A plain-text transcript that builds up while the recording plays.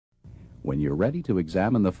When you're ready to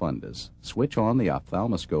examine the fundus, switch on the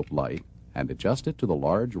ophthalmoscope light and adjust it to the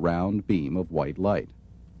large round beam of white light.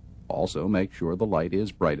 Also make sure the light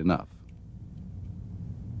is bright enough.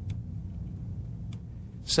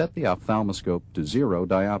 Set the ophthalmoscope to 0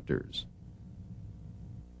 diopters.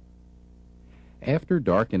 After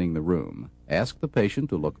darkening the room, ask the patient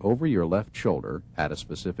to look over your left shoulder at a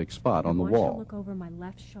specific spot on the wall. I want you to look over my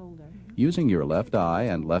left shoulder. Using your left eye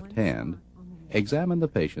and left hand, examine the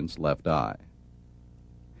patient's left eye.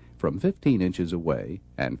 From 15 inches away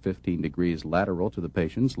and 15 degrees lateral to the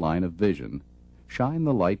patient's line of vision, shine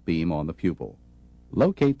the light beam on the pupil.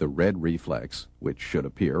 Locate the red reflex, which should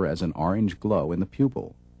appear as an orange glow in the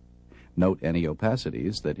pupil. Note any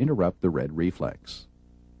opacities that interrupt the red reflex.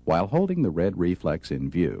 While holding the red reflex in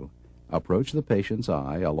view, approach the patient's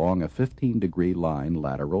eye along a 15-degree line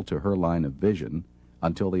lateral to her line of vision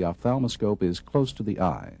until the ophthalmoscope is close to the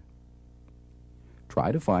eye.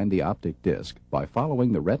 Try to find the optic disc by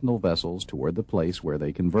following the retinal vessels toward the place where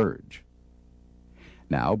they converge.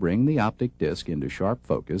 Now bring the optic disc into sharp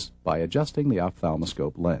focus by adjusting the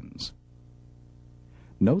ophthalmoscope lens.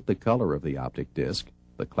 Note the color of the optic disc,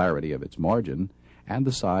 the clarity of its margin, and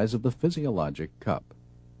the size of the physiologic cup.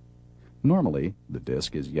 Normally, the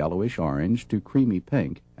disc is yellowish-orange to creamy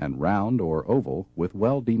pink and round or oval with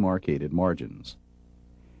well-demarcated margins.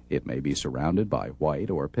 It may be surrounded by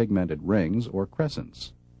white or pigmented rings or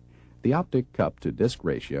crescents. The optic cup-to-disc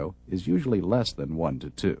ratio is usually less than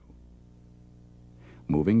 1:2.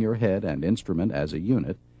 Moving your head and instrument as a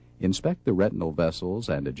unit, inspect the retinal vessels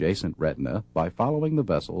and adjacent retina by following the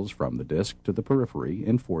vessels from the disc to the periphery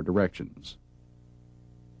in 4 directions.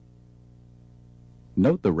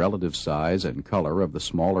 Note the relative size and color of the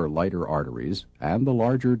smaller, lighter arteries and the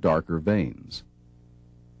larger, darker veins.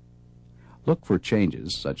 Look for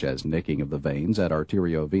changes such as nicking of the veins at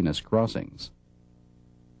arteriovenous crossings.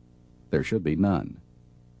 There should be none.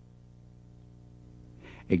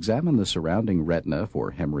 Examine the surrounding retina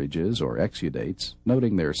for hemorrhages or exudates,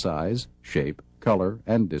 noting their size, shape, color,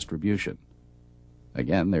 and distribution.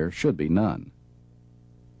 Again, there should be none.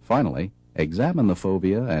 Finally, examine the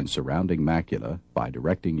fovea and surrounding macula by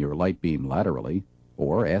directing your light beam laterally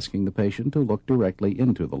or asking the patient to look directly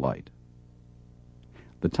into the light.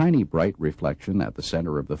 The tiny bright reflection at the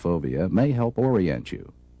center of the fovea may help orient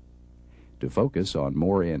you. To focus on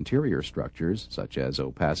more anterior structures, such as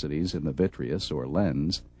opacities in the vitreous or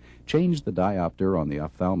lens, change the diopter on the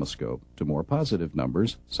ophthalmoscope to more positive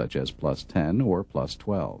numbers, such as +10 or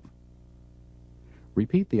 +12.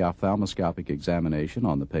 Repeat the ophthalmoscopic examination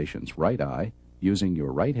on the patient's right eye using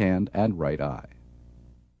your right hand and right eye.